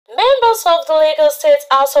Members of the Lagos State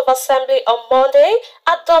House of Assembly on Monday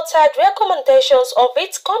adopted recommendations of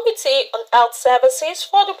its Committee on Health Services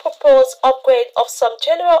for the proposed upgrade of some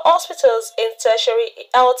general hospitals in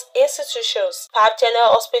tertiary health institutions. 5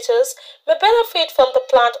 general hospitals may benefit from the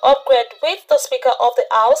planned upgrade, with the Speaker of the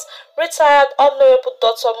House, retired Honorable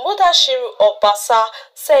Dr. Mudashiru Obasa,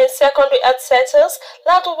 saying secondary health centers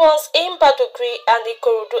like the ones in Badugry and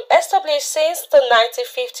Ikorodu, established since the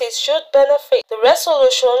 1950s, should benefit. The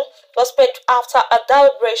resolution was made after a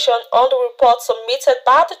deliberation on the report submitted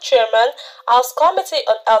by the Chairman, House Committee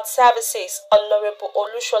on Health Services, Honorable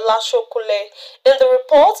Olushola Shokule. In the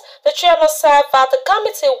report, the Chairman said that the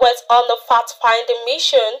committee went on a fact-finding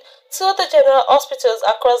mission to the general hospitals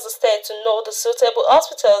across the state to know the suitable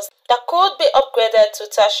hospitals that could be upgraded to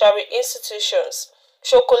tertiary institutions.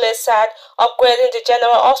 Shokule said upgrading the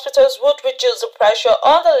general hospitals would reduce the pressure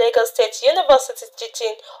on the Lagos State University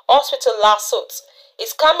Teaching Hospital lawsuits.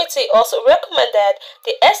 His committee also recommended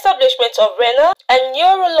the establishment of renal and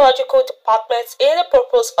neurological departments in the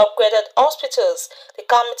proposed upgraded hospitals. The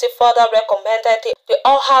committee further recommended the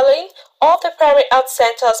overhauling of the primary health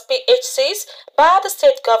centers (PHCs) by the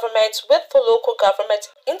state government, with the local government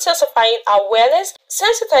intensifying awareness,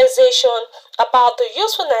 sensitization about the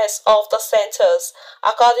usefulness of the centers.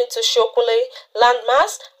 According to Shokule,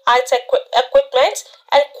 landmass, high-tech equipment,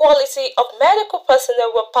 and quality of medical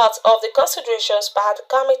personnel were part of the considerations by the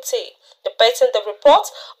committee. Debating the report,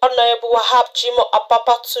 Honorable Wahab Jimo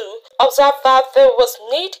Apapa too observed that there was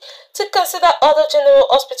need to consider other general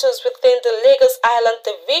hospitals within the Lagos Island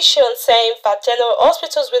Division, saying that general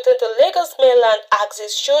hospitals within the Lagos mainland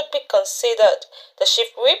axis should be considered. The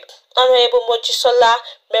Chief Whip, Honorable Mojisola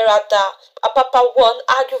Merada Apapa 1,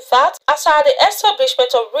 argued that aside the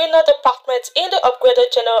establishment of renal departments in the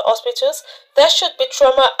upgraded general hospitals, there should be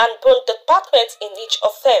trauma and bone departments in each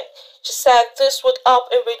of them. She said this would help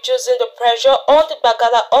in reducing the pressure on the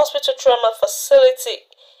Bagala Hospital Trauma Facility.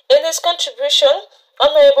 In his contribution,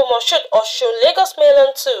 Honorable Moshood Oshun, Lagos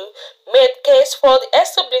Mainland 2, made case for the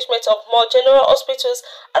establishment of more general hospitals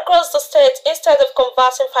across the state instead of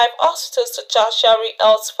converting 5 hospitals to tertiary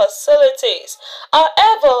health facilities.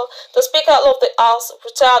 However, the Speaker of the House,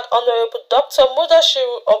 retired Honorable Dr.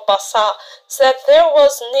 Mudashiru Obasa, said there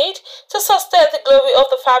was need to sustain the glory of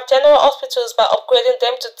the 5 general hospitals by upgrading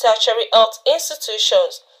them to tertiary health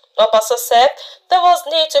institutions. Obasa said there was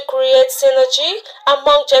need to create synergy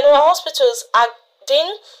among general hospitals,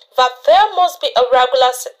 adding that there must be a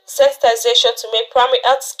regular sensitization to make primary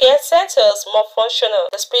health care centers more functional.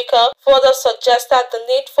 The Speaker further suggested the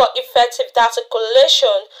need for effective data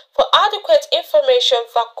collation for adequate information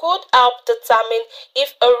that could help determine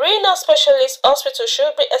if a renal specialist hospital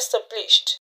should be established.